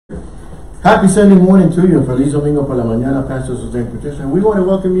Happy Sunday morning to you. Feliz domingo por la mañana, Pastor José Patricia. We want to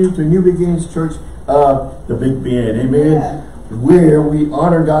welcome you to New Beginnings Church of the Big Bend. Amen. Yeah. Where we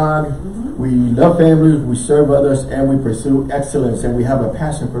honor God, we love families, we serve others, and we pursue excellence. And we have a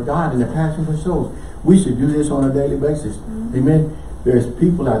passion for God and a passion for souls. We should do this on a daily basis. Amen. There's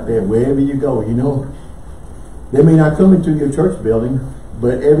people out there, wherever you go, you know, they may not come into your church building,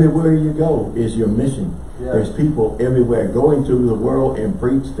 but everywhere you go is your mission. Yeah. There's people everywhere. Go into the world and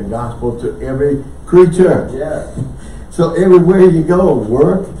preach the gospel to every creature. Yeah. So everywhere you go,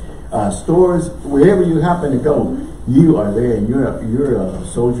 work, stores, wherever you happen to go, you are there. You're a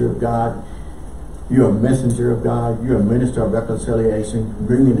soldier of God. You're a messenger of God. You're a minister of reconciliation,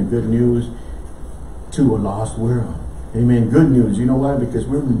 bringing the good news to a lost world. Amen. Good news. You know why? Because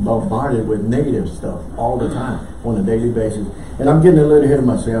we're bombarded with negative stuff all the time on a daily basis. And I'm getting a little ahead of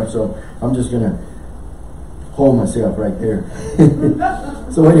myself, so I'm just going to hold myself right there.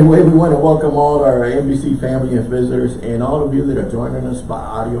 So anyway, we want to welcome all our NBC family and visitors and all of you that are joining us by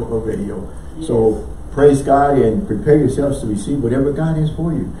audio or video. Yes. So praise God and prepare yourselves to receive whatever God has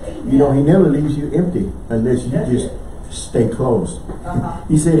for you. Amen. You know, he never leaves you empty unless you just stay closed.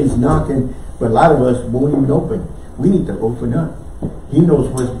 He said he's knocking, but a lot of us won't even open. We need to open up. He knows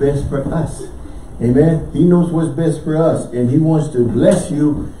what's best for us. Amen. He knows what's best for us, and he wants to bless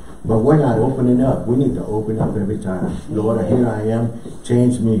you, but we're not opening up. We need to open up every time. Lord, here I am.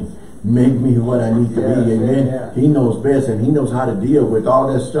 Change me. Make me what I need to be. Amen. Yeah. He knows best, and he knows how to deal with all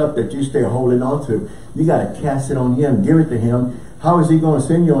that stuff that you stay holding on to. You got to cast it on him. Give it to him. How is he going to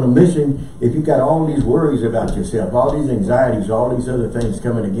send you on a mission if you got all these worries about yourself, all these anxieties, all these other things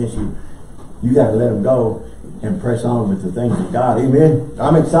coming against you? You got to let them go and press on with the things of God. Amen.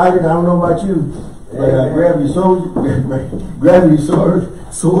 I'm excited. I don't know about you, but grab your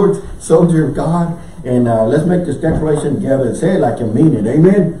sword, soldier of God, and let's make this declaration together and say it like you mean it.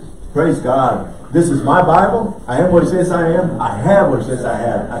 Amen. Praise God. This is my Bible. I am what it says I am. I have what it says I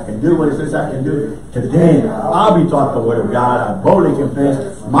have. I can do what it says I can do. Today, I'll be taught the word of God. I boldly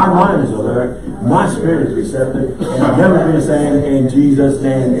confess. My mind is alert. My spirit is receptive. And I've never been the same in Jesus'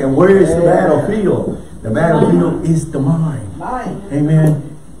 name. And where is the battlefield? The battlefield is the mind.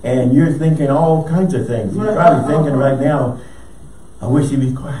 Amen. And you're thinking all kinds of things. You're probably thinking right now, I wish he'd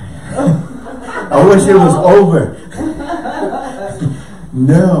be quiet. I wish it was over.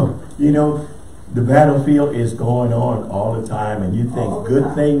 No, you know, the battlefield is going on all the time, and you think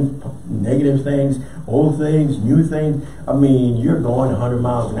good things, negative things, old things, new things. I mean, you're going 100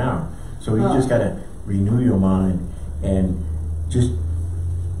 miles an hour. So you just got to renew your mind and just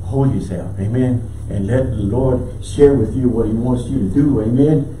hold yourself. Amen. And let the Lord share with you what he wants you to do.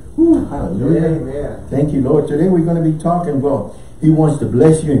 Amen. Woo, hallelujah. Amen. Thank you, Lord. Today we're going to be talking about he wants to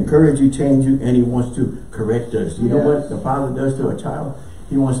bless you, encourage you, change you, and he wants to correct us. You know what the Father does to a child?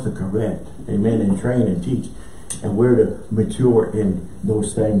 He wants to correct, amen, and train and teach. And we're to mature in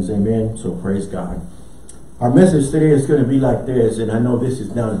those things, amen. So praise God. Our message today is going to be like this, and I know this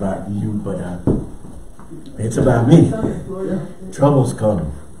is not about you, but it's about me. Troubles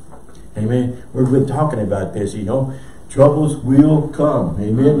come. Amen. We've been talking about this, you know. Troubles will come.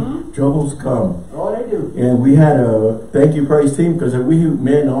 Amen. Troubles come. Oh, they do. And we had a thank you praise team because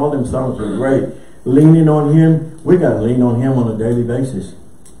man, all them songs were great. Leaning on him, we got to lean on him on a daily basis.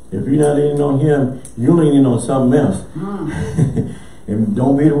 If you're not leaning on him, you're leaning on something else. And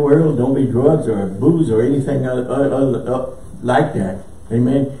don't be the world, don't be drugs or booze or anything like that.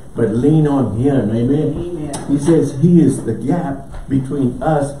 Amen. But lean on him. Amen. Amen. He says he is the gap between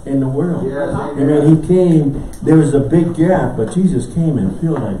us and the world. Yes, amen. He came, there was a big gap, but Jesus came and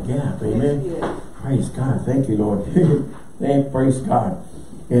filled that gap. Amen. Yes, yes. Praise God. Thank you, Lord. Praise God.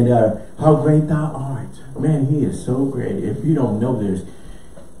 And how great thou art. Man, he is so great. If you don't know this,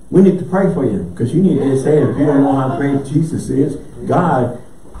 we need to pray for you, because you need to say it. If you don't know how great Jesus is, God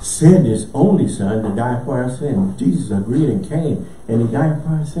sent his only son to die for our sins. Jesus agreed and came, and he died for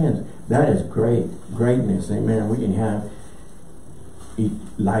our sins. That is greatness. Amen. We can have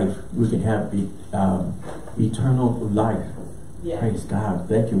life. We can have eternal life. Yeah. Praise God.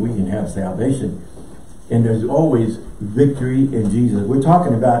 Thank you. We can have salvation. And there's always victory in Jesus. We're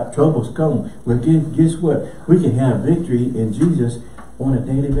talking about troubles come. But guess what? We can have victory in Jesus on a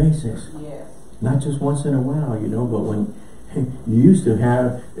daily basis. Yes. Not just once in a while, you know, but when you used to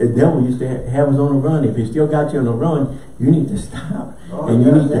have, the devil used to have us on the run. If he still got you on the run, you need to stop. Oh, and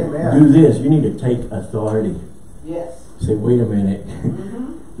you need to do this. You need to take authority. Yes. Say, wait a minute.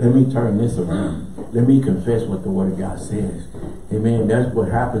 Let me turn this around. Let me confess what the Word of God says. Amen. That's what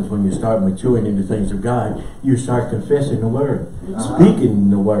happens when you start maturing into things of God. You start confessing the word, speaking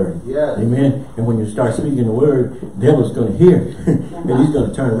the word. Yes. Amen. And when you start speaking the word, the devil's going to hear and he's going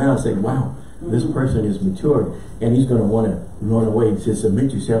to turn around and say, wow, this person is matured. And he's going to want to run away. He says,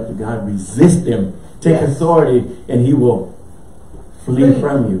 submit yourself to God, resist him, take authority, and he will flee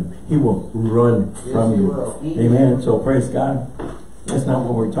from you. He will run from you. Amen. So praise God. That's not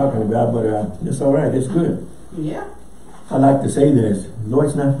what we're talking about, but it's all right. It's good. Yeah. I like to say this,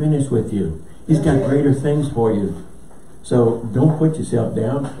 Lord's not finished with you. He's got greater things for you. So don't put yourself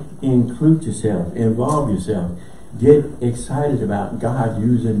down. Include yourself. Involve yourself. Get excited about God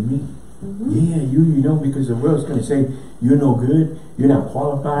using me. Yeah, you know, because the world's going to say, you're no good. You're not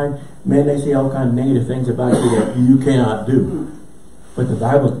qualified. Man, they say all kinds of negative things about you that you cannot do. But the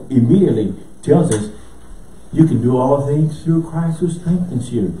Bible immediately tells us, you can do all things through Christ who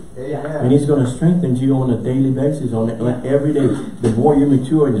strengthens you. Yeah. And he's going to strengthen you on a daily basis, on every day. The more you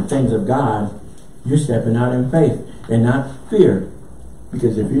mature in the things of God, you're stepping out in faith and not fear.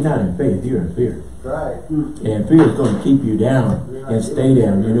 Because if you're not in faith, you're in fear. Right. And fear is going to keep you down and stay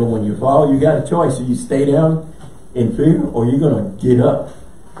down. You know, when you fall, you got a choice. So you stay down in fear, or you're going to get up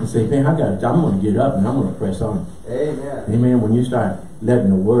and say, man, I'm going to get up and I'm going to press on. Amen. Amen. When you start letting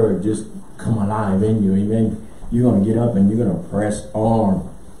the word just come alive in you, amen, you're going to get up and you're going to press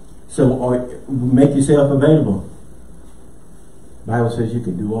on. So make yourself available. The Bible says you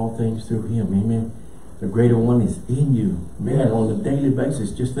can do all things through him. Amen. The greater one is in you. Man, on a daily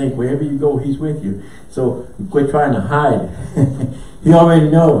basis, just think wherever you go, he's with you. So quit trying to hide. He already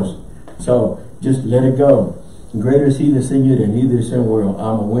knows. So just let it go. Greater is he that's in you than he that's in the world.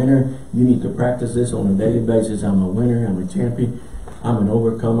 I'm a winner. You need to practice this on a daily basis. I'm a winner. I'm a champion. I'm an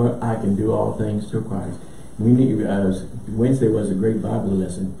overcomer. I can do all things through Christ. We need. Wednesday was a great Bible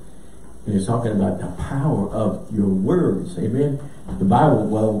lesson, and it's talking about the power of your words. Amen. The Bible.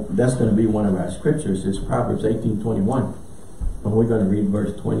 Well, that's going to be one of our scriptures. It's Proverbs 18:21, and we're going to read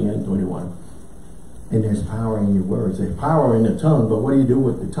verse 20 and 21. And there's power in your words. There's power in the tongue. But what do you do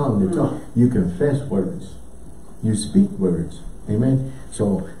with the tongue? The tongue. You confess words. You speak words. Amen.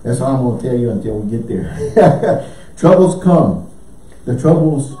 So that's all I'm going to tell you until we get there. Troubles come. The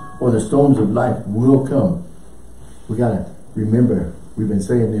troubles or the storms of life will come. We got to remember, we've been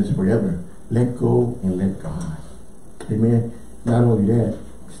saying this forever. Let go and let God. Amen. Not only that,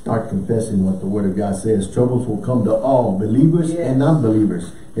 start confessing what the Word of God says. Troubles will come to all, believers and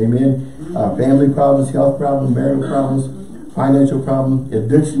non-believers. Amen. Family problems, health problems, marital problems, financial problems,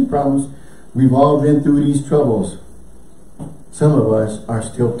 addiction problems. We've all been through these troubles. Some of us are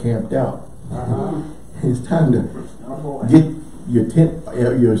still camped out. It's time to get your tent,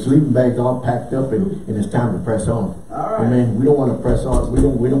 your sleeping bags all packed up, and it's time to press on. Amen. We don't want to press on. We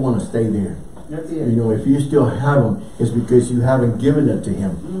don't want to stay there. You know, if you still have them, it's because you haven't given it to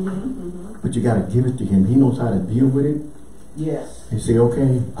him. But you got to give it to him. He knows how to deal with it. Yes. And say,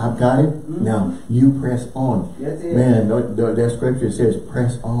 okay, I've got it. Now you press on. Man, that scripture says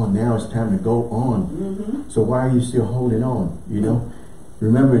press on. Now it's time to go on. So why are you still holding on? You know,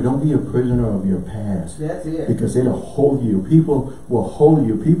 remember, don't be a prisoner of your past. That's it. Because it'll hold you. People will hold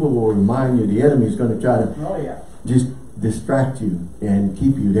you. People will remind you. The enemy is going to try to just distract you and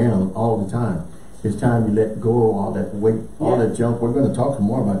keep you down all the time. It's time you let go of all that weight, all that junk. We're going to talk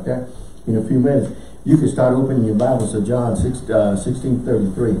more about that in a few minutes. You can start opening your Bibles to John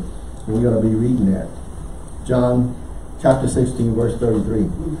 16:33. We're going to be reading that. John chapter 16, verse 33.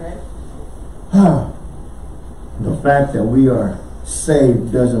 The fact that we are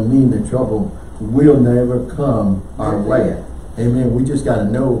saved doesn't mean the trouble will never come our way. Amen. We just got to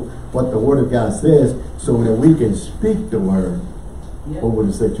know what the Word of God says so that we can speak the Word over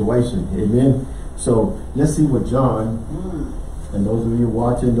the situation. Amen. So let's see what John, and those of you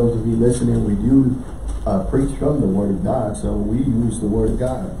watching, those of you listening, we do preach from the Word of God, so we use the Word of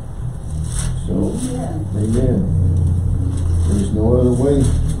God. So, amen. There's no other way.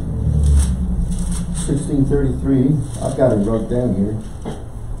 16:33. I've got it wrote down here,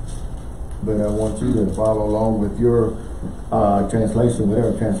 but I want you to follow along with your translation,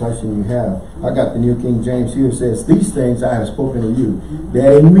 whatever translation you have. I got the New King James here. It says, "These things I have spoken to you,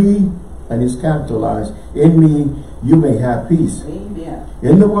 that in me," and it's capitalized, "in me you may have peace. Amen.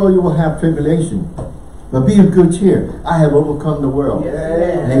 In the world you will have tribulation, but be of good cheer. I have overcome the world."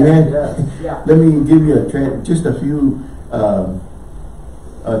 Amen. Let me give you just a few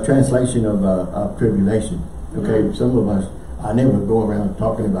translation of tribulation. Okay, some of us, I never go around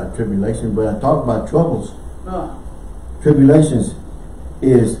talking about tribulation, but I talk about troubles. Tribulations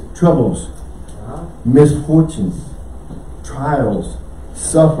is troubles, misfortunes, trials,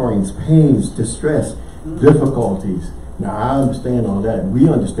 sufferings, pains, distress, difficulties. Now, I understand all that. We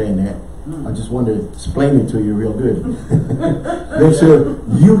understand that. I just want to explain it to you real good. Make sure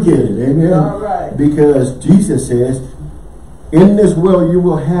you get it. Amen. All right. Because Jesus says, in this world you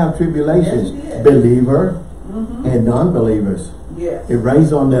will have tribulations. Yes, believer and non-believers. Yes. It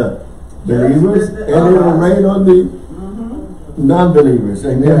rains on the believers and it will rain on the non-believers.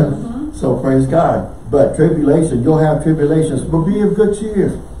 Amen. So praise God. But tribulation, you'll have tribulations, but be of good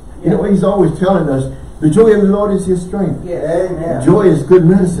cheer. You know, he's always telling us, the joy of the Lord is his strength. Yes. Amen. Joy is good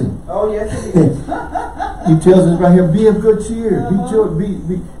medicine. Oh, yes, it is. He tells us right here, be of good cheer. Be joy,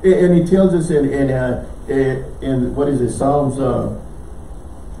 and he tells us in what is it, Psalms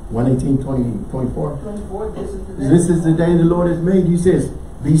 118, 24. This is the day the Lord has made. He says,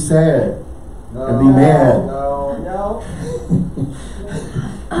 be sad and be mad. No.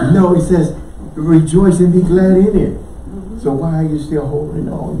 No, he says, rejoice and be glad in it. So why are you still holding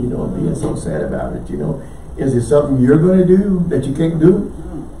on, you know, and being so sad about it, you know? Is it something you're going to do that you can't do?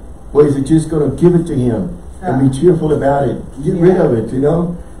 Or is it just going to give it to him and be cheerful about it? Get rid of it, you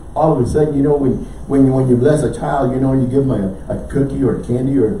know? All of a sudden, you know, when you bless a child, you know, you give them a cookie or a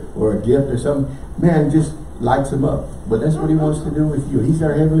candy or a gift or something, man, just lights him up. But that's what he wants to do with you. He's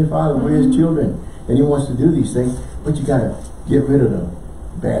our Heavenly Father. We're his children. And he wants to do these things, but you got to get rid of the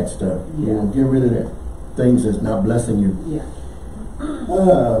bad stuff. You know, get rid of that. Things that's not blessing you.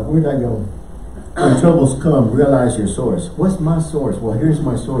 We're not going. When troubles come, realize your source. What's my source? Well, here's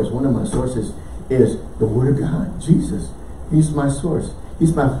my source. One of my sources is the Word of God, Jesus. He's my source.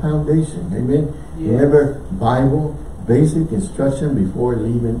 He's my foundation. Amen. Remember, Bible, basic instruction before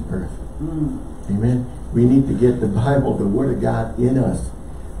leaving earth. Amen. We need to get the Bible, the Word of God in us.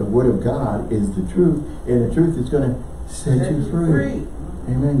 The Word of God is the truth, and the truth is going to set you free.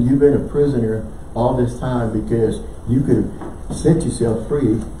 Amen. You've been a prisoner all this time because you could have set yourself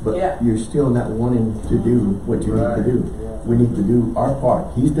free, but you're still not wanting to do what you need to do. We need to do our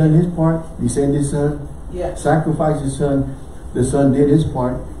part. He's done his part. He sent his son, sacrificed his son. The son did his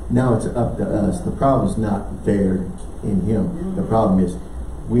part. Now it's up to us. The problem's not there in him. The problem is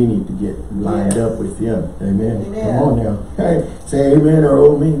we need to get lined up with him. Amen. Come on now. Hey, say amen or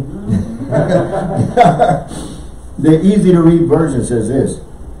oh me. The easy to read version says this.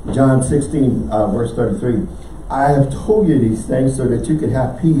 John 16, verse 33. I have told you these things so that you could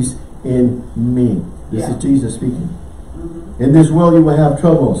have peace in me. This is Jesus speaking. In this world you will have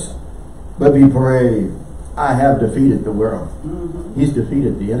troubles, but be brave. I have defeated the world. He's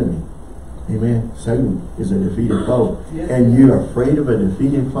defeated the enemy. Amen. Satan is a defeated foe. And you're afraid of a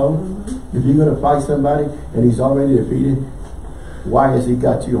defeated foe? If you're going to fight somebody and he's already defeated, why has he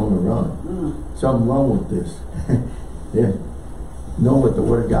got you on the run? Something wrong with this. Know what the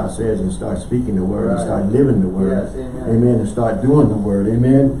Word of God says and start speaking the Word and start living the Word. Amen. And start doing the Word.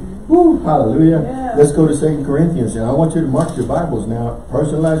 Amen. Woo, hallelujah. Let's go to 2 Corinthians. And I want you to mark your Bibles now.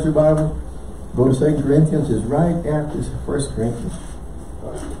 Personalize your Bible. Go to 2 Corinthians. It's right after 1 Corinthians.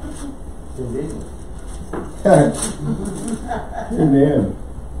 Amen.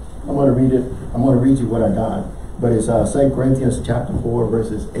 I'm going to read it. I'm going to read you what I got. But it's 2 Corinthians chapter 4,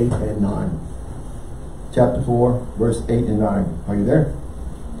 verses 8 and 9. Chapter 4, verse 8 and 9. Are you there?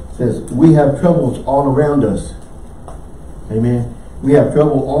 It says, we have troubles all around us. Amen. We have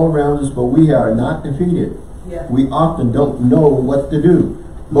trouble all around us, but we are not defeated. We often don't know what to do,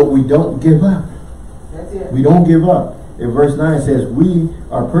 but we don't give up. That's it. We don't give up. In verse 9 it says, we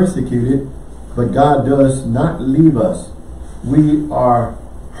are persecuted, but God does not leave us. We are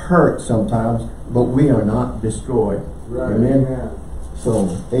hurt sometimes, but we are not destroyed. Amen.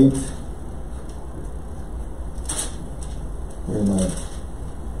 So 8 and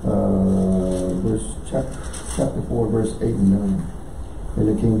chapter 4, verse 8 and 9. In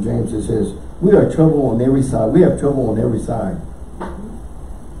the King James it says, we are troubled on every side. We have trouble on every side,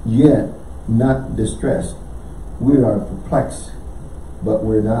 yet not distressed. We are perplexed, but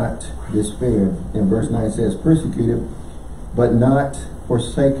we're not despaired. In verse 9 it says, persecuted, but not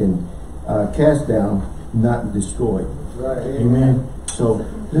forsaken, cast down, not destroyed. Amen. So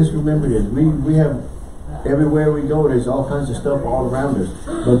let's remember this. We have, everywhere we go, there's all kinds of stuff all around us.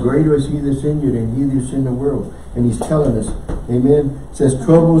 But greater is he that's in you than he that's in the world. And he's telling us, amen. It says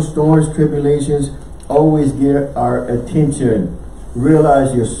troubles, storms, tribulations always get our attention.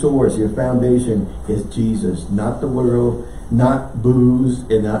 Realize your source, your foundation is Jesus, not the world, not booze,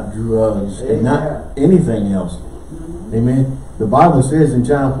 and not drugs, and not anything else. Amen. The Bible says in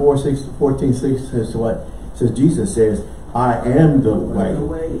John 14:6 says what? It says Jesus says, I am the way,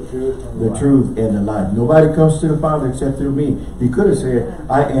 the truth, and the life. Nobody comes to the Father except through me. He could have said,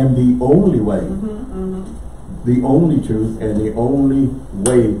 I am the only way, the only truth, and the only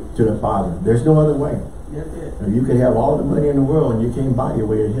way to the Father. There's no other way. That's it. And you can have all the money in the world and you can't buy your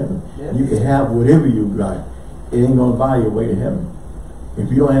way to heaven. That's You can have whatever you got. It ain't going to buy your way to heaven. If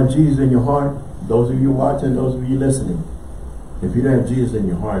you don't have Jesus in your heart, those of you watching, those of you listening, if you don't have Jesus in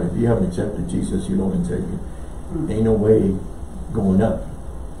your heart, if you haven't accepted Jesus, you Lord and Savior, ain't no way going up.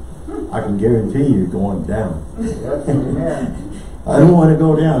 I can guarantee you going down. I don't want to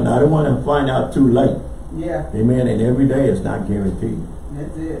go down. I don't want to find out too late. Yeah. Amen. And every day is not guaranteed.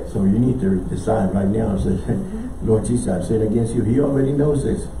 That's it. So you need to decide right now and say, Lord Jesus, I've sinned against you. He already knows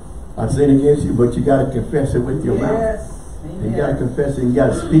this. I've sinned against you, but you got to confess it with your mouth. Yes. You got to confess it. You got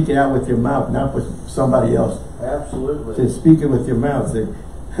to speak it out with your mouth, not with somebody else. Absolutely. Say, speak it with your mouth. Say,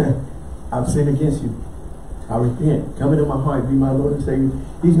 I've sinned against you. I repent. Come into my heart. Be my Lord and Savior.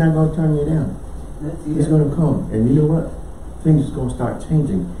 He's not going to turn you down. He's going to come. And you know what? Things is going to start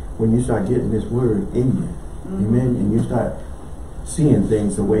changing when you start getting this word in you. Amen. And you start seeing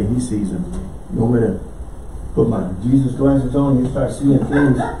things the way he sees them. You want me to put my Jesus glasses on? You start seeing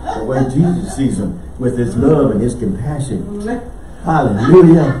things the way Jesus sees them, with his love and his compassion.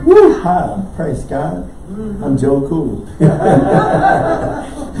 Hallelujah. Woo! Praise God. I'm Joe Cool.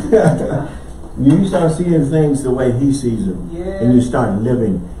 You start seeing things the way he sees them. And you start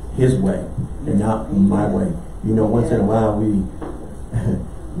living his way and not my way. You know, once in a while we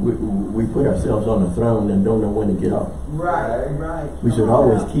put ourselves on the throne and don't know when to get off. Right, right. We should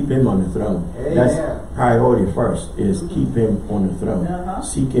always keep him on the throne. Amen. That's priority first, is keep him on the throne.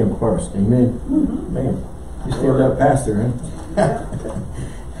 Seek him first. Amen. Man, you still that pastor, huh?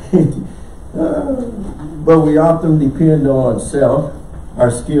 But we often depend on self,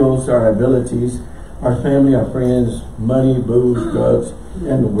 our skills, our abilities, our family, our friends, money, booze, drugs,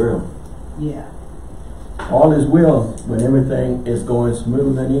 and the world. Yeah. All is well when everything is going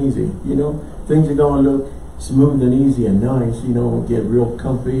smooth and easy. You know, things are going to look smooth and easy and nice. You know, we get real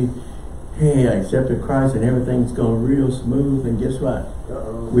comfy. Hey, I accepted Christ and everything's going real smooth. And guess what?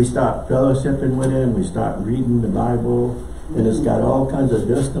 We start fellowshipping with him. We start reading the Bible. And it's got all kinds of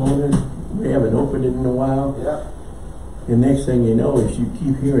dust on it. We haven't opened it in a while. The next thing you know is you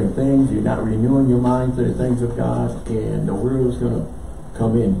keep hearing things. You're not renewing your mind to the things of God. And the world's going to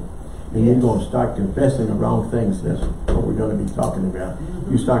come in. And you're going to start confessing the wrong things. That's what we're going to be talking about.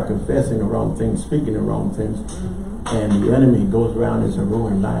 You start confessing the wrong things, speaking the wrong things. And the enemy goes around as a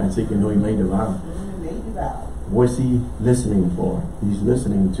roaring lion, seeking who he may devour. What's he listening for? He's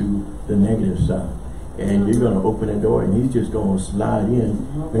listening to the negative stuff. And you're going to open the door and he's just going to slide in.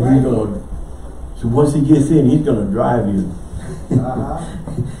 And he's going to, so once he gets in, he's going to drive you.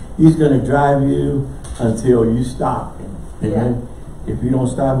 He's going to drive you until you stop. Amen. If you don't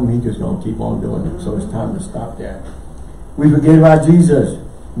stop him, he's just going to keep on doing it. So it's time to stop that. We forget about Jesus.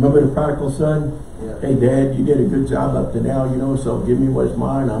 Remember the prodigal son? Hey, Dad, you did a good job up to now, you know, so give me what's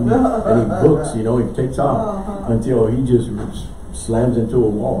mine. And he books, you know, he takes off until he just slams into a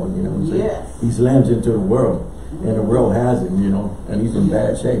wall, you know what I'm saying? He slams into the world, and the world has him, you know, and he's in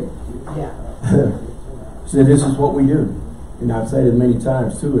bad shape. So this is what we do. And I've said it many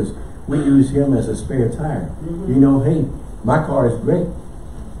times too, is we use him as a spare tire. You know, hey, my car is great,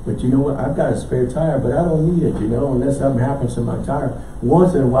 but you know what? I've got a spare tire, but I don't need it, you know, unless something happens to my tire.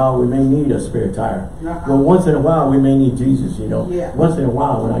 Once in a while, we may need a spare tire. But once in a while, we may need Jesus, you know. Once in a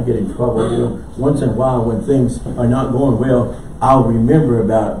while, when I get in trouble, you know, once in a while, when things are not going well, I'll remember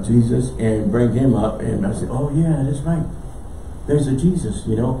about Jesus and bring him up. And I say, oh, yeah, that's right. There's a Jesus,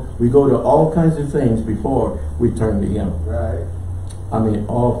 you know. We go to all kinds of things before we turn to him. I mean,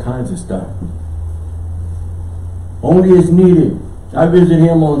 all kinds of stuff. Only as needed. I visit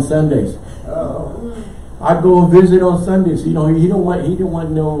him on Sundays. I go visit on Sundays. You know, he don't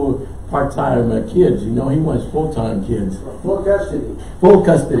want no part-time kids. You know, he wants full-time kids. Full custody. Full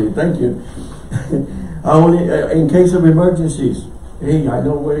custody. Thank you. Only in case of emergencies. Hey, I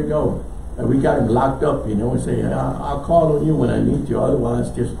know where to go. And we got him locked up. You know, and say, I'll call on you when I need you.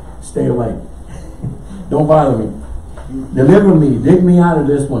 Otherwise, just stay away. Don't bother me. Deliver me. Dig me out of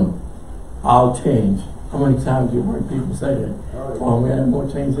this one. I'll change. How many times you heard people say that? Oh man, I'm going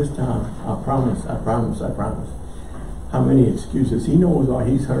to change this time. I promise, I promise, I promise. How many excuses? He knows all.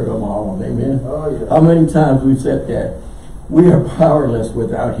 He's heard them all. Amen. How many times we've said that? We are powerless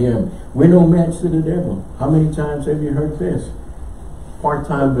without him. We're no match to the devil. How many times have you heard this?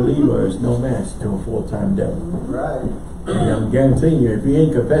 Part-time believer is no match to a full-time devil. And I'm guaranteeing you, if you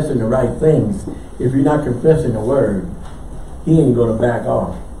ain't confessing the right things, if you're not confessing the word, he ain't going to back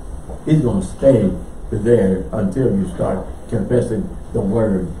off. He's going to stay there until you start confessing the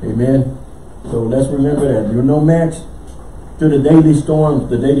word. Amen. So let's remember that you're no match to the daily storms,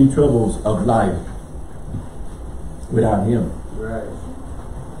 the daily troubles of life without him.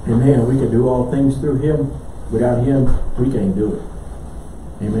 Amen. We can do all things through him. Without him, we can't do it.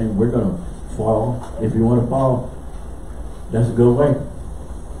 Amen. We're going to fall. If you want to fall, that's a good way.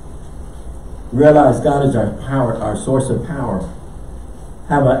 Realize God is our power, our source of power.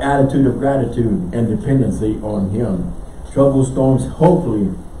 Have an attitude of gratitude and dependency on him. Trouble storms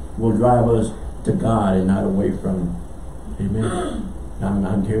hopefully will drive us to God and not away from him. Amen.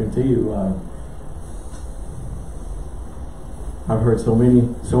 I'm guarantee you, I've heard so many,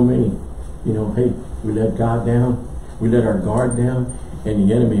 you know, hey, we let God down, we let our guard down, and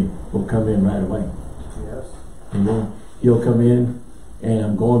the enemy will come in right away. Yes. Amen. He'll come in, and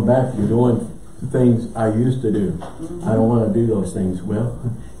I'm going back to doing the things I used to do. I don't want to do those things. Well,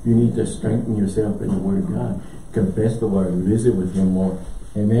 you need to strengthen yourself in the Word of God. Confess the Word. Visit with him more.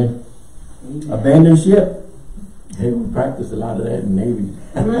 Amen. Abandon ship. Hey, we practice a lot of that in the Navy.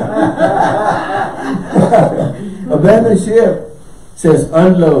 Abandon ship says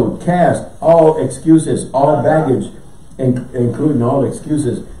unload, cast all excuses, all baggage, including all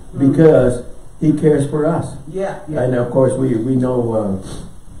excuses, because he cares for us. Yeah. And of course, we know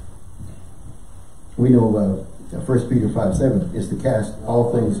 1 Peter 5:7 is to cast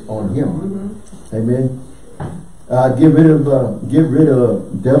all things on him. Amen. Get rid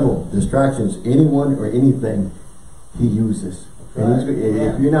of devil distractions, anyone or anything he uses. And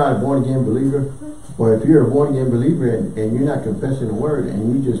if you're not a born again believer, or if you're a born again believer and you're not confessing the word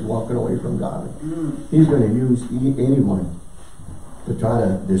and you're just walking away from God, he's going to use anyone to try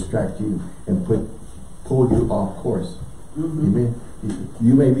to distract you and pull you off course. Amen.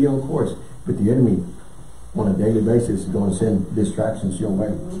 You may be on course, but the enemy on a daily basis is going to send distractions your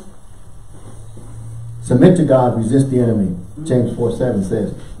way. Submit to God, resist the enemy. James 4:7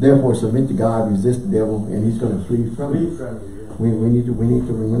 says, therefore submit to God, resist the devil, and he's going to flee from you. We need to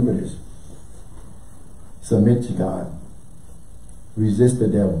remember this. Submit to God. Resist the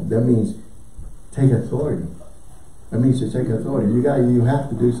devil. That means take authority. That means to take authority. You have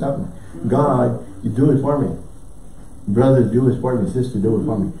to do something. God, you do it for me. Brother, do it for me. Sister, do it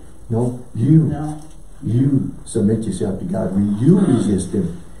for me. No, you submit yourself to God. You resist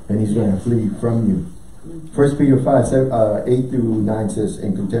him, and he's going to flee from you. 1 Peter 5:8-9 says,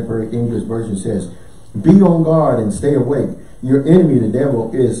 in contemporary English version says, be on guard and stay awake. Your enemy, the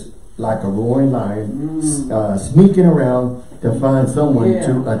devil, is like a roaring lion, sneaking around to find someone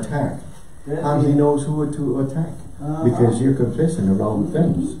to attack. How he knows who to attack? Because you're confessing the wrong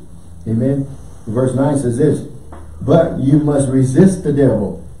things. Amen. Verse 9 says this, but you must resist the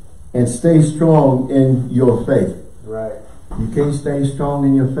devil and stay strong in your faith. Right. You can't stay strong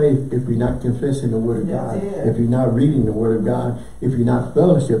in your faith if you're not confessing the Word of God, if you're not reading the Word of God, if you're not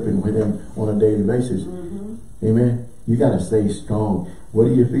fellowshipping with him on a daily basis. Amen. You got to stay strong. What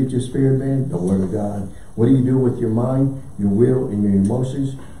do you feed your spirit, man? The Word of God. What do you do with your mind, your will, and your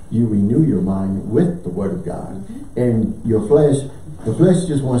emotions? You renew your mind with the Word of God. And your flesh, the flesh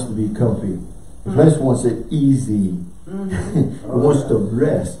just wants to be comfy. The flesh wants it easy. It wants to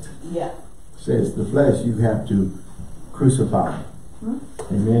rest. Yeah. Says the flesh, you have to crucify.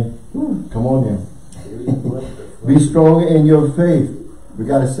 Amen. Come on then. Be strong in your faith. We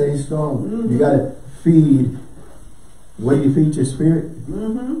got to stay strong. You got to feed. What do you feed your spirit?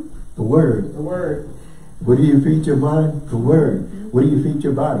 The Word. The Word. What do you feed your mind? The Word. What do you feed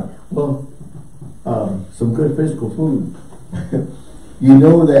your body? Well, some good physical food. You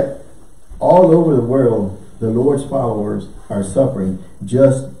know that all over the world, the Lord's followers are suffering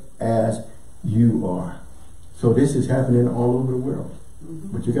just as you are. So this is happening all over the world.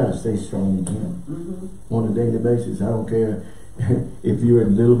 But you got to stay strong in him on a daily basis. I don't care if you're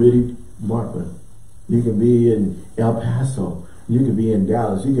in little bitty Marfa. You can be in El Paso. You can be in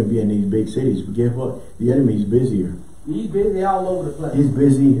Dallas. You can be in these big cities. But guess what? The enemy's busier. He's busy all over the place. He's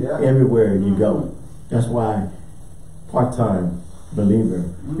busy everywhere you go. That's why part-time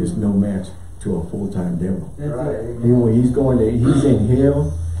believer is no match to a full-time devil. He's in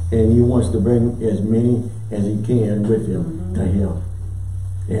hell, and he wants to bring as many as he can with him to hell.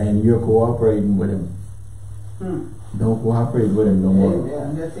 And you're cooperating with him. Don't cooperate with him no more.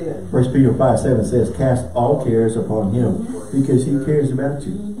 That's it. 1 Peter 5:7 says, cast all cares upon him because he cares about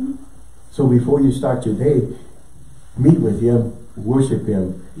you. So before you start your day, meet with him, worship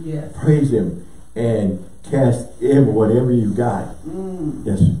him, praise him, and cast whatever you got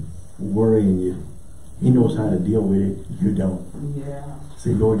that's worrying you. He knows how to deal with it. You don't.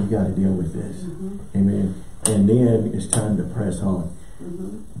 Say, Lord, you got to deal with this. Amen. And then it's time to press on.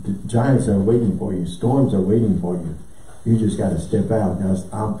 The giants are waiting for you. Storms are waiting for you. You just got to step out. Now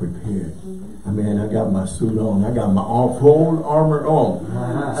I'm prepared. I mean, I got my suit on. I got my full armor on.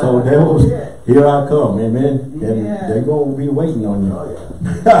 So here I come, amen. Yeah. And they're going to be waiting on you.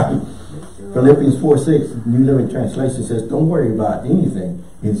 Oh, yeah. Philippians 4:6, New Living Translation says, don't worry about anything.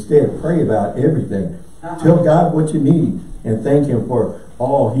 Instead, pray about everything. Tell God what you need and thank Him for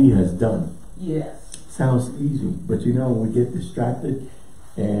all He has done. Yes. Sounds easy, but you know, we get distracted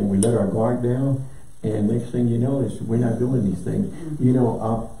and we let our guard down, and next thing you know is we're not doing these things. You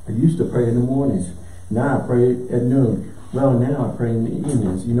know, I used to pray in the mornings. Now I pray at noon. Well, now I pray in the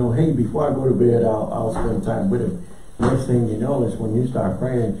evenings. You know, hey, before I go to bed, I'll spend time with Him. Next thing you know is when you start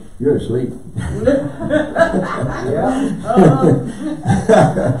praying, you're asleep.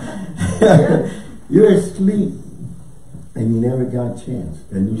 You're asleep, and you never got a chance.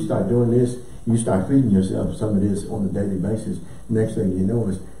 And you start doing this, you start feeding yourself some of this on a daily basis. Next thing you know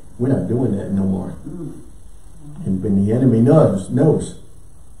is we're not doing that no more. And when the enemy knows.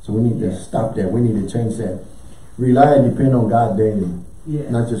 So we need to stop that. We need to change that. Rely and depend on God daily.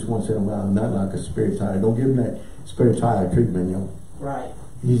 Yes. Not just once in a while, not like a spirit tire. Don't give him that spirit tire treatment, Right.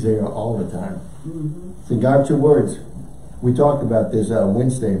 He's there all the time. So guard your words. We talked about this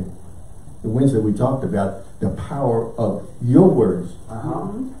Wednesday. The Wednesday we talked about the power of your words.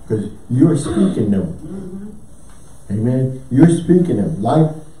 Because you're speaking them. Amen. You're speaking them.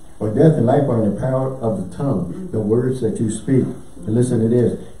 Life or death and life are in the power of the tongue. The words that you speak. And listen to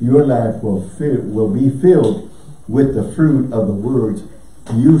this. Your life will be filled with the fruit of the words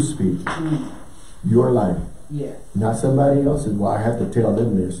you speak. Your life. Yes. Not somebody else's. Well, I have to tell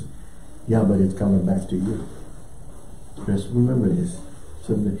them this. Yeah, but it's coming back to you. Just remember this.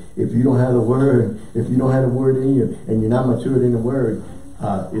 So if you don't have the word, if you don't have the word in you, and you're not matured in the word,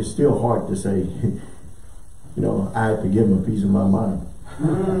 it's still hard to say, you know, I had to give him a piece of my mind.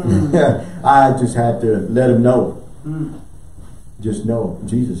 I just had to let him know. Just know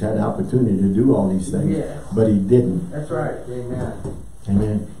Jesus had an opportunity to do all these things, but he didn't. That's right. Amen.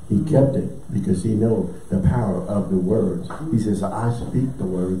 Amen. He kept it because he knows the power of the words. He says, I speak the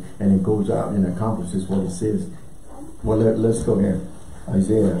word, and it goes out and accomplishes what it says. Well, let's go there.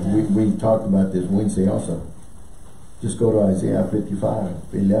 Isaiah. We talked about this Wednesday also. Just go to Isaiah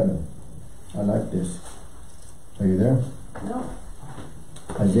 55:11. I like this. Are you there? No.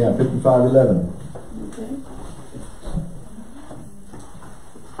 Isaiah 55:11. Okay.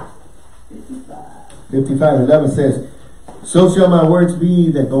 55:11 says, so shall my words be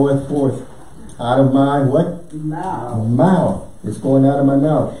that goeth forth out of my what? Mouth. It's going out of my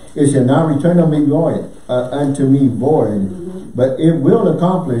mouth. It shall not return unto me void, but it will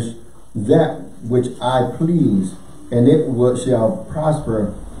accomplish that which I please, and it shall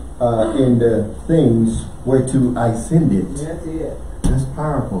prosper in the things whereto I send it. That's it. That's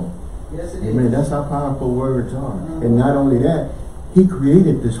powerful. Yes, it Amen. is. That's how powerful words are. And not only that, he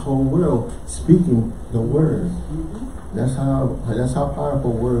created this whole world speaking the word. That's how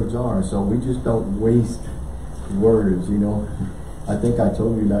powerful words are. So we just don't waste words, you know. I think I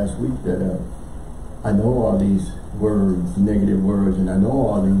told you last week that I know all these words, negative words, and I know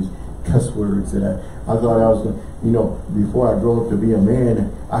all these cuss words that I thought I was going to, you know, before I grew up to be a man,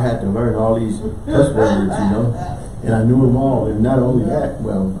 I had to learn all these cuss words, you know. And I knew them all. And not only that,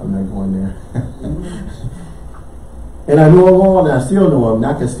 well, I'm not going there. And I knew them all, and I still know them,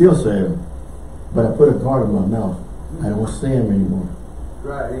 and I can still say them. But I put a guard in my mouth. I don't say them anymore.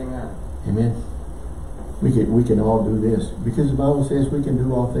 Right, amen. Amen. We can all do this. Because the Bible says we can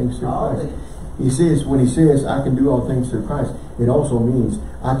do all things through Christ. He says, when he says, I can do all things through Christ, it also means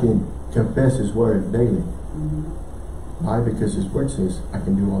I can confess his word daily. Why? Because his word says, I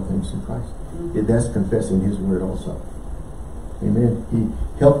can do all things through Christ. That's confessing his word also. Amen. He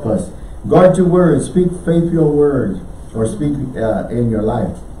helped us. Guard your words. Speak faithful words. Or speak in your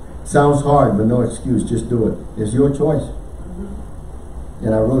life. Sounds hard, but no excuse. Just do it. It's your choice.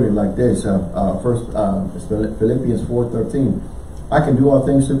 And I wrote it like this. Philippians 4:13. I can do all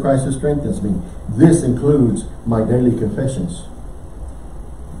things through Christ who strengthens me. This includes my daily confessions.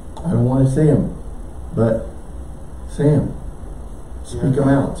 I don't want to say them, but say them. Speak them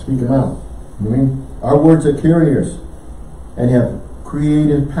out. Speak them out. I mean, our words are carriers and have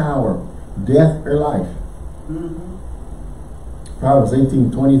creative power, death or life. Proverbs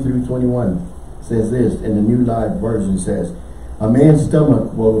 18:20-21 says this, in the New Life Version says, a man's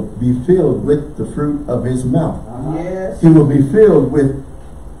stomach will be filled with the fruit of his mouth. Yes. He will be filled with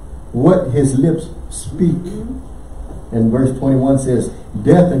what his lips speak. And verse 21 says,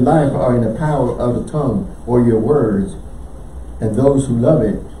 death and life are in the power of the tongue, or your words, and those who love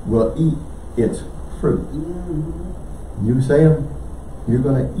it will eat its fruit. You say them,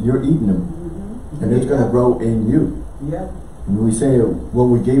 you're eating them. And it's going to grow in you. Yep. And we say, well,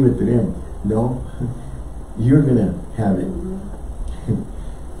 we gave it to them. No, you're going to have it.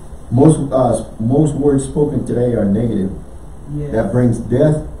 Most words spoken today are negative. Yes. That brings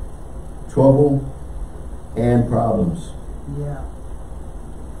death, trouble, and problems. Yeah.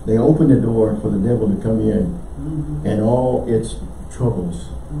 They open the door for the devil to come in and all its troubles.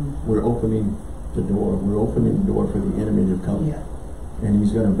 We're opening the door. We're opening the door for the enemy to come. Yeah. And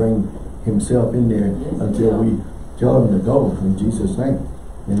he's going to bring himself in there until we tell him to go in Jesus' name.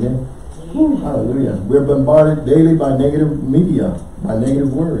 Amen. Hallelujah. We're bombarded daily by negative media, by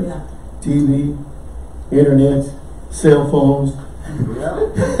negative words. Yeah. TV, internet, cell phones,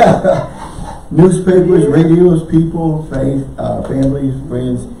 newspapers, radios, people, faith, families,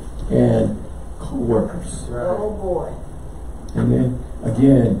 friends, and co-workers. Oh boy. Amen.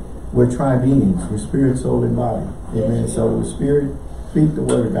 Again, we're tri-beings. We're spirit, soul, and body. Amen. So with spirit, speak the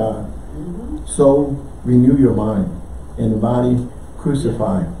word of God. Soul, renew your mind. And the body,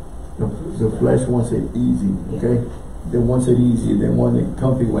 crucify. The flesh wants it easy. Okay? They wants it easy. They want it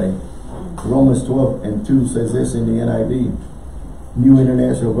comfy way. Romans 12:2 says this in the NIV. New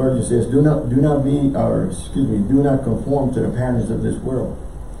International Version says, do not conform to the patterns of this world,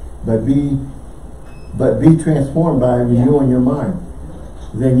 but be transformed by renewing your mind.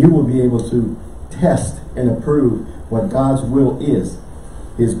 Then you will be able to test and approve what God's will is,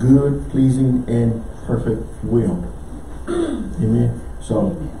 his good, pleasing, and perfect will. Amen.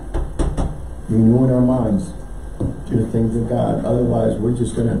 So, renewing our minds to the things of God. Otherwise, we're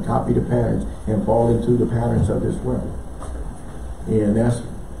just going to copy the patterns and fall into the patterns of this world. And that's,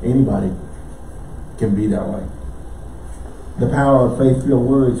 anybody can be that way. The power of faith-filled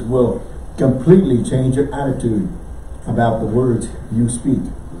words will completely change your attitude about the words you speak.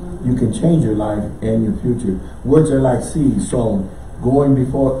 You can change your life and your future. Words are like seeds sown, going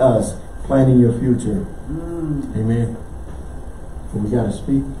before us, planting your future. Amen. But we got to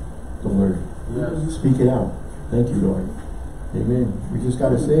speak the word. Yes. Speak it out. Thank you, Lord. Amen. We just got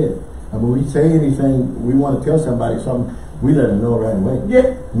to say it. And when we say anything, we want to tell somebody something, we let them know right away.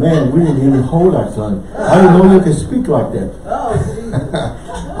 Yeah. Man, we didn't even hold our son. I didn't know you could speak like that. Oh, Jesus.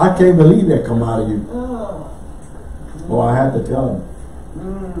 I can't believe that come out of you. Well, I have to tell him.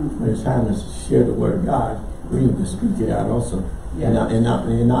 When it's time to share the word of God, we need to speak it out also. Yeah. And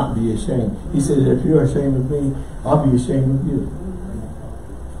not be ashamed. He says, if you're ashamed of me, I'll be ashamed of you.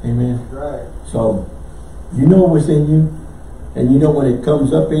 Amen. Right. So, you know what's in you, and you know when it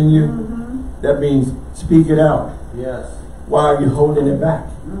comes up in you, that means speak it out. Yes. Why are you holding it back?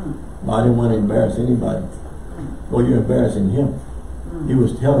 Well, I didn't want to embarrass anybody. Well, you're embarrassing him. He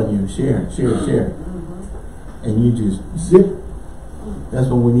was telling you, share. And you just zip. That's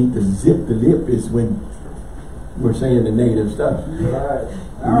when we need to zip the lip, is when we're saying the negative stuff. Right.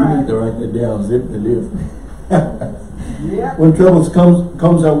 You need to write that down, zip the lip. Yeah. When troubles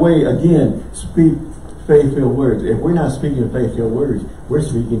comes our way, again, speak faith-filled words. If we're not speaking faith-filled words, we're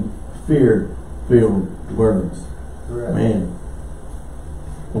speaking fear-filled words. Correct. Man.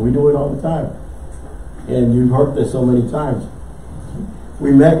 And we do it all the time. And you've heard this so many times.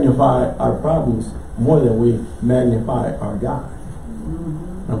 We magnify our problems more than we magnify our God.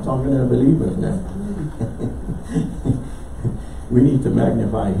 I'm talking to believers now. We need to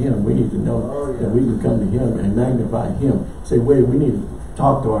magnify him. We need to know that we can come to him and magnify him. Say, wait, we need to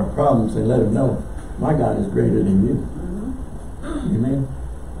talk to our problems and let him know my God is greater than you. Amen.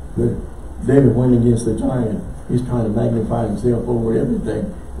 Good. David went against the giant. He's trying to magnify himself over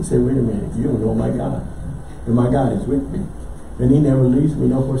everything. He said, wait a minute, you don't know my God. And my God is with me. And he never leaves me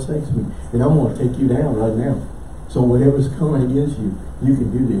nor forsakes me. And I'm going to take you down right now. So whatever's coming against you, you can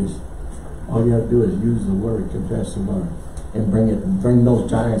do this. All you have to do is use the word, confess the word, and bring those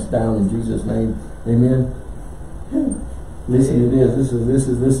giants down in Jesus' name. Amen. Listen to this.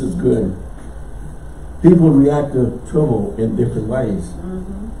 This is good. People react to trouble in different ways.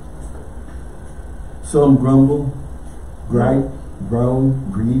 Some grumble, gripe,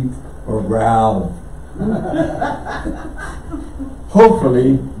 groan, grieve, or growl.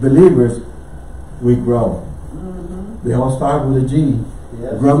 Hopefully, believers, we grow. They all start with a G.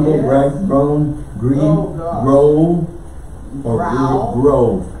 Yes. Grumble, gripe, groan, grieve, growl, or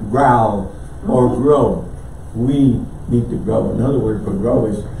growl, or grow. We need to grow. Another word for grow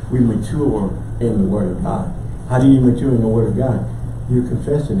is we mature in the Word of God. How do you mature in the Word of God? You're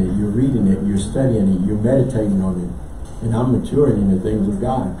confessing it, you're reading it, you're studying it, you're meditating on it. And I'm maturing in the things of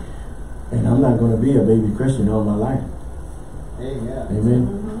God. And I'm not going to be a baby Christian all my life. Amen.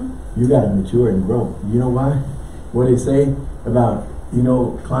 Amen. You got to mature and grow. You know why? What they say about,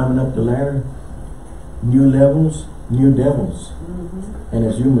 climbing up the ladder? New levels, new devils. And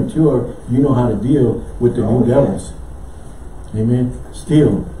as you mature, you know how to deal with the new devils. Amen.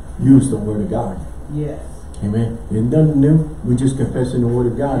 Still use the Word of God. Yes. Amen. It's nothing new. We're just confessing the word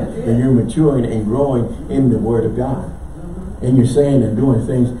of God. And you're maturing and growing in the word of God. And you're saying and doing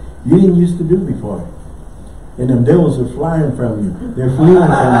things you didn't used to do before. And them devils are flying from you. They're fleeing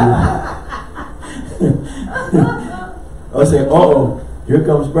from you. I say, oh, here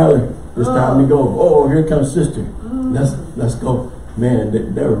comes brother. It's time to go. Oh, here comes sister. Let's go. Man,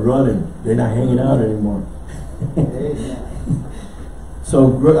 they're running. They're not hanging out anymore. So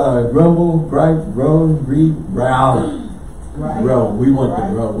grumble, gripe, groan, greed, growl. Grow. We want to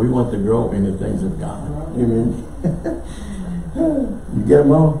grow. We want to grow in the things of God. Amen. You get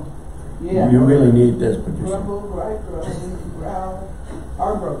them all? Yeah. You really need this, Patricia. Grumble, gripe, growl,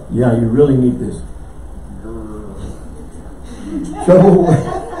 or grow. Yeah, you really need this.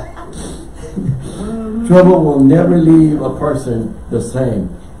 Trouble will never leave a person the same.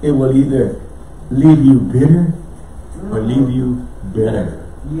 It will either leave you bitter or leave you better.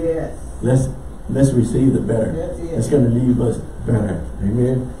 Yes. Let's receive the better. It's going to leave us better.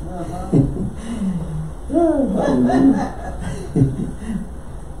 Amen.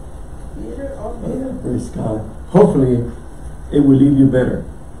 Praise God. Hopefully, it will leave you better.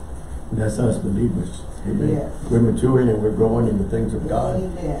 That's us believers. Amen. Yes. We're maturing and we're growing in the things of God.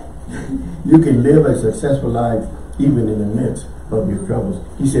 Amen. You can live a successful life even in the midst of your troubles.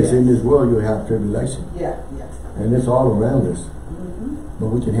 He says, in this world you'll have tribulation. Yeah. And it's all around us. But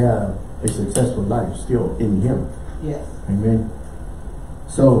we can have a successful life still in Him. Yes. Amen.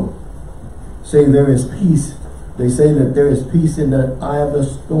 So, say there is peace. They say that there is peace in the eye of the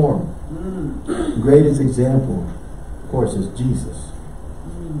storm. Greatest example, of course, is Jesus.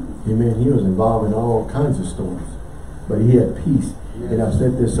 Amen. He was involved in all kinds of storms. But He had peace. And I've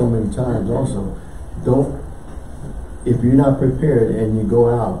said this so many times also. If you're not prepared and you go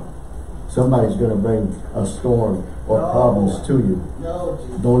out, somebody's going to bring a storm or problems to you. No.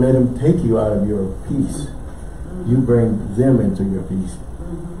 Don't let them take you out of your peace. You bring them into your peace.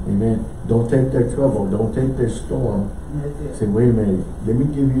 Amen. Don't take their trouble. Don't take their storm. Say, wait a minute. Let me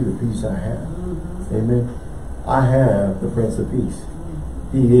give you the peace I have. Amen. I have the Prince of Peace.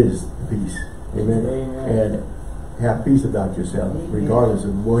 He is the peace. Amen. And have peace about yourself, regardless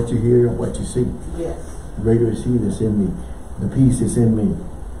of what you hear and what you see. Yes. Greater is He that's in me. The peace is in me.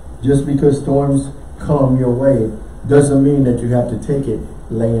 Just because storms come your way doesn't mean that you have to take it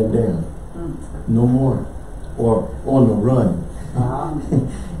laying down. No more. Or on the run.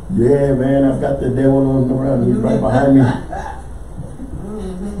 Yeah, man, I've got the devil on the run. He's right behind me.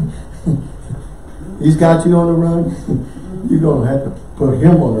 He's got you on the run. You're going to have to put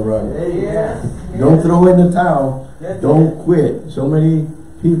him on the run. Yes. Don't throw in the towel. Don't quit. So many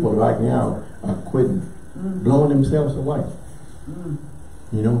people right now are quitting, blowing themselves away.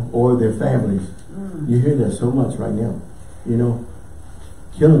 You know, or their families. You hear that so much right now. You know,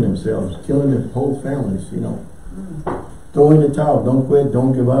 killing themselves, killing their whole families, you know. Throw in the towel. Don't quit.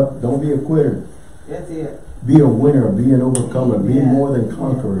 Don't give up. Don't be a quitter. That's it. Be a winner. Be an overcomer. Be more than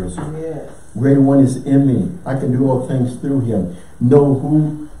conquerors. Yes. Greater one is in me. I can do all things through Him. Know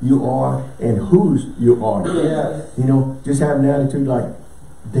who you are and whose you are. Yes. You know, just have an attitude like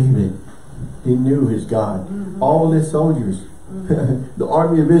David. He knew his God. All his soldiers. The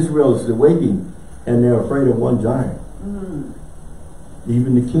army of Israel is waiting, and they're afraid of one giant.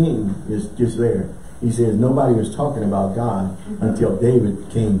 Even the king is just there. He says nobody was talking about God until David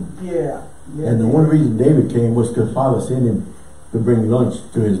came. Yeah. And the one reason David came was because Father sent him to bring lunch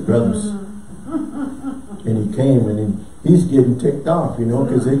to his brothers. And he came, and he's getting ticked off, you know,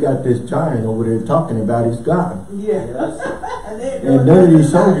 because they got this giant over there talking about his God. Yes. And none of these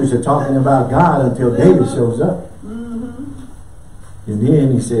soldiers are talking about God until David shows up. And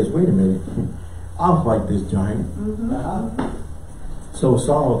then he says, wait a minute, I'll fight this giant. So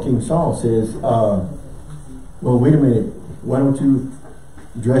King Saul says, well, wait a minute, why don't you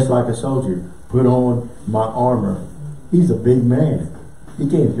dress like a soldier? Put on my armor. He's a big man. He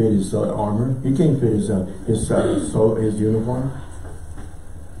can't fit his armor. He can't fit his uniform.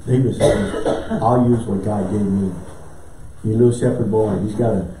 David says, I'll use what God gave me. Your little shepherd boy, he's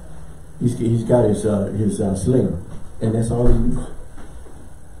got his sling, and that's all he uses.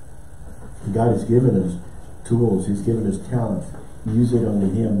 God has given us tools. He's given us talent. Use it unto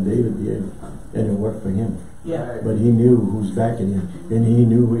Him. David did, and it worked for him. Yeah. But he knew who's backing him, and he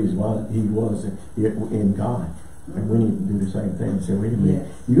knew who he was in God. And we need to do the same thing. Say, wait a minute,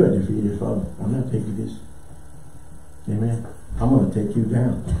 you got to defeat this father. I'm not taking this. Amen. I'm going to take you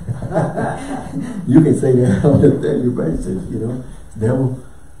down. You can say that on a daily basis, you know. Devil,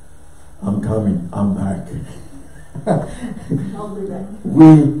 I'm coming. I'm back. I'll be back.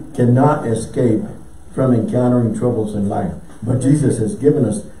 We cannot escape from encountering troubles in life. But Jesus has given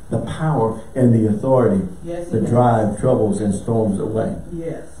us the power and the authority Yes, to drive troubles and storms away.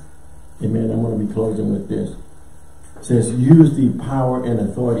 Yes. Amen. I'm going to be closing with this. It says, use the power and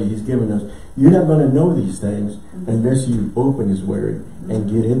authority he's given us. You're not going to know these things unless you open his word and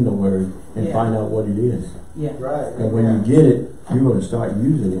get in the word and find out what it is. Yeah. Right. And when you get it, you're going to start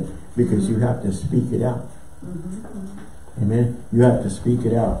using it because you have to speak it out. Amen. You have to speak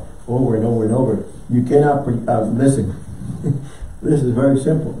it out over and over and over. You cannot, listen, this is very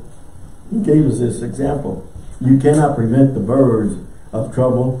simple. He gave us this example. You cannot prevent the birds of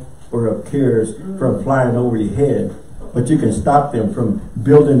trouble or of cares from flying over your head, but you can stop them from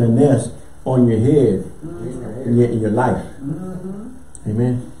building a nest on your head in your life.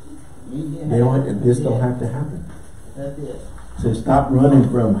 Amen. This don't have to happen. That's it. So stop running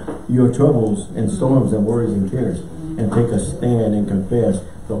from your troubles and storms and worries and cares and take a stand and confess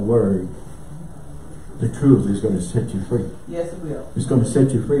the word. The truth is going to set you free. Yes, it will. It's going to set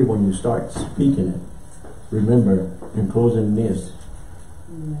you free when you start speaking it. Remember, in closing this,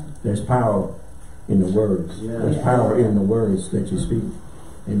 there's power in the words. There's power in the words that you speak.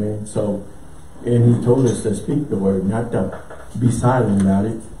 Amen. So, and he told us to speak the word, not to be silent about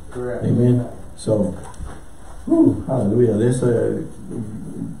it. Correct. Amen. So, whew, hallelujah. This,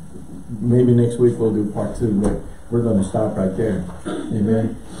 maybe next week we'll do part 2, but we're going to stop right there.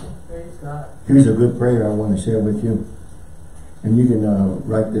 Amen. Praise God. Here's a good prayer I want to share with you. And you can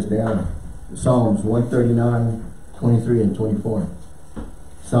write this down. Psalms 139, 23 and 24.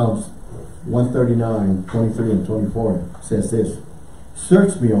 Psalms 139, 23 and 24 says this.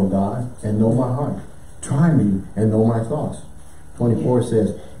 Search me, O God, and know my heart. Try me and know my thoughts. 24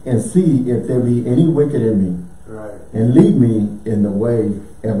 says, and see if there be any wicked in me. Right. And lead me in the way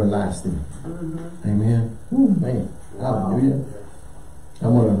everlasting. Amen. Ooh, man. Hallelujah.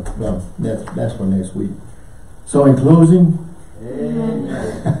 I'm going to, well, that's for next week. So in closing,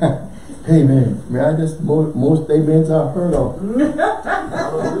 Amen. amen. Man, I just, most amens I've heard of.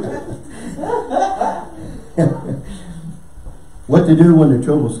 What to do when the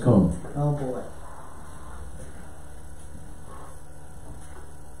troubles come. Oh boy.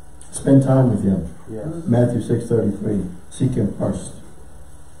 Spend time with him. Yes. Matthew 6:33. Seek him first.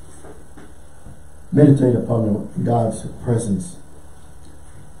 Meditate upon God's presence.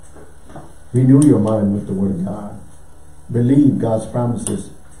 Renew your mind with the word of God. Believe God's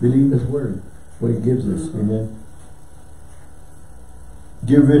promises. Believe his word, what he gives us. Amen.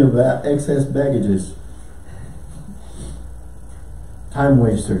 Get rid of that excess baggages. Time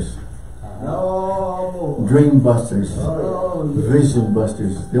wasters. No. Dream busters. Oh, Vision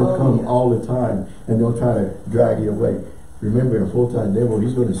busters. They'll come all the time and they'll try to drag you away. Remember, a full-time devil,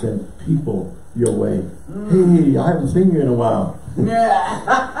 he's going to send people your way. Hey, I haven't seen you in a while.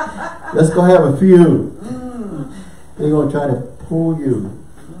 Let's go have a few. They're going to try to pull you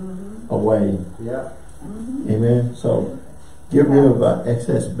away. Yeah. Amen. So get rid of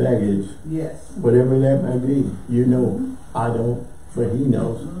excess baggage. Yes. Whatever that may be. You know, I don't, but he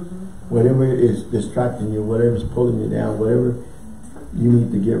knows. Whatever is distracting you, whatever is pulling you down, whatever you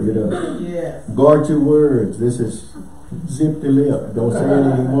need to get rid of. Yes. Guard your words. This is zip the lip. Don't say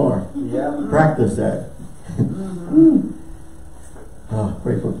it anymore. Yeah. Practice that.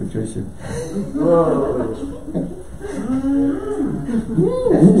 Pray for Patricia. Whoa.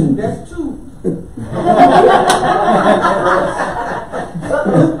 That's true.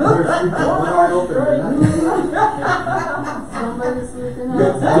 Somebody's sleeping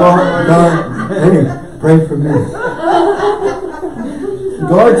Hey, pray for me.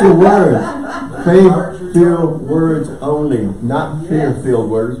 Guard your words. Faith-filled words only. Not fear-filled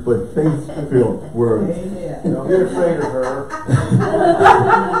words, but faith-filled words. Amen. Don't get afraid of her.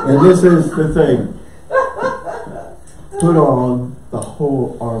 And this is the thing. Put on the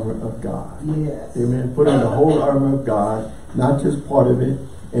whole armor of God. Yes. Amen. Put on the whole armor of God, not just part of it,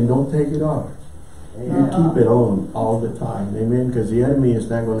 and don't take it off. You keep it on all the time. Amen. Because the enemy is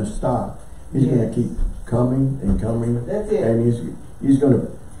not going to stop. He's going to keep coming and coming. That's it. And he's going to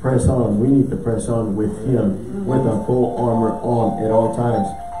press on. We need to press on with him, with our full armor on at all times.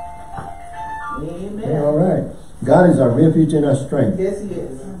 Amen. All right. God is our refuge and our strength, Yes, he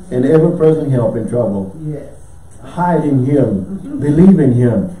is. and ever-present help in trouble. Yes. Hide in him, believe in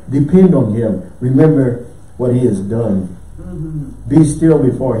him, depend on him, remember what he has done. Be still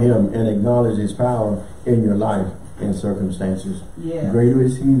before him and acknowledge his power in your life and circumstances. Yeah. Greater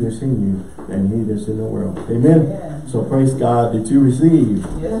is he that's in you than he that's in the world. Amen. Yeah. So praise God that you receive,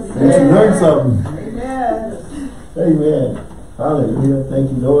 Yes. that you learn something. Amen. Amen. Hallelujah.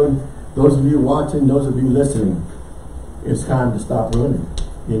 Thank you, Lord. Those of you watching, those of you listening, it's time to stop running.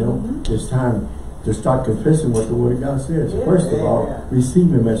 You know, it's time. to start confessing what the Word of God says. First of all,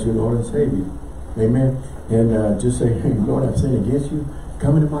 receive Him as your Lord and Savior. Amen. And just say, hey, Lord, I've sinned against you.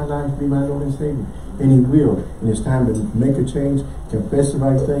 Come into my life, be my Lord and Savior. And He will. And it's time to make a change, confess the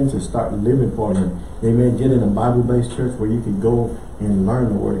right things, and start living for Him. Amen. Get in a Bible-based church where you can go and learn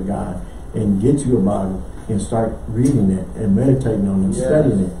the Word of God and get you a Bible and start reading it and meditating on it and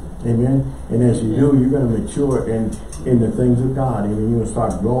studying it. Amen. And as you do, you're going to mature in the things of God. Amen. You're going to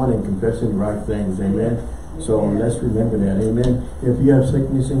start growing and confessing the right things. Amen. So let's remember that. Amen. If you have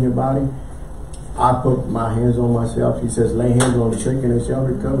sickness in your body, I put my hands on myself. He says, lay hands on the sick and they shall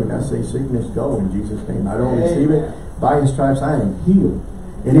recover. And I say, sickness, go in Jesus' name. I don't receive it. By His stripes, I am healed.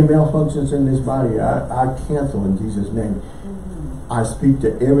 Any malfunctions in this body, I cancel in Jesus' name. I speak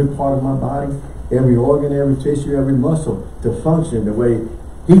to every part of my body, every organ, every tissue, every muscle to function the way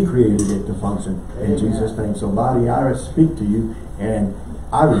He created it to function in Jesus' name. So body, I speak to you and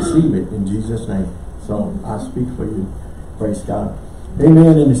I receive it in Jesus' name. So I speak for you. Praise God.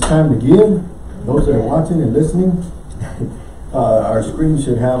 Amen. And it's time to give. Those that are watching and listening, our screen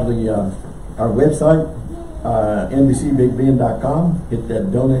should have the our website, NBCBigBend.com. Hit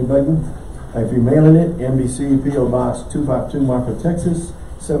that donate button. If you're mailing it, NBC P.O. Box 252 Marfa, Texas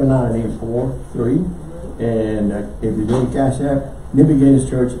 79843. And if you're doing Cash App, New Beginnings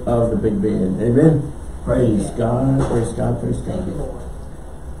Church of the Big Bend. Amen. Praise God. Praise God. Praise God. Thank you, Lord.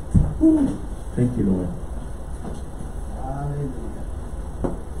 Thank you, Lord. Hallelujah.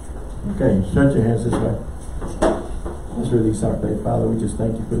 Okay, stretch your hands this way. Let's release our faith. Father, we just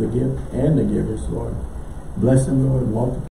thank you for the gift and the givers, Lord. Bless them, Lord, and multiply.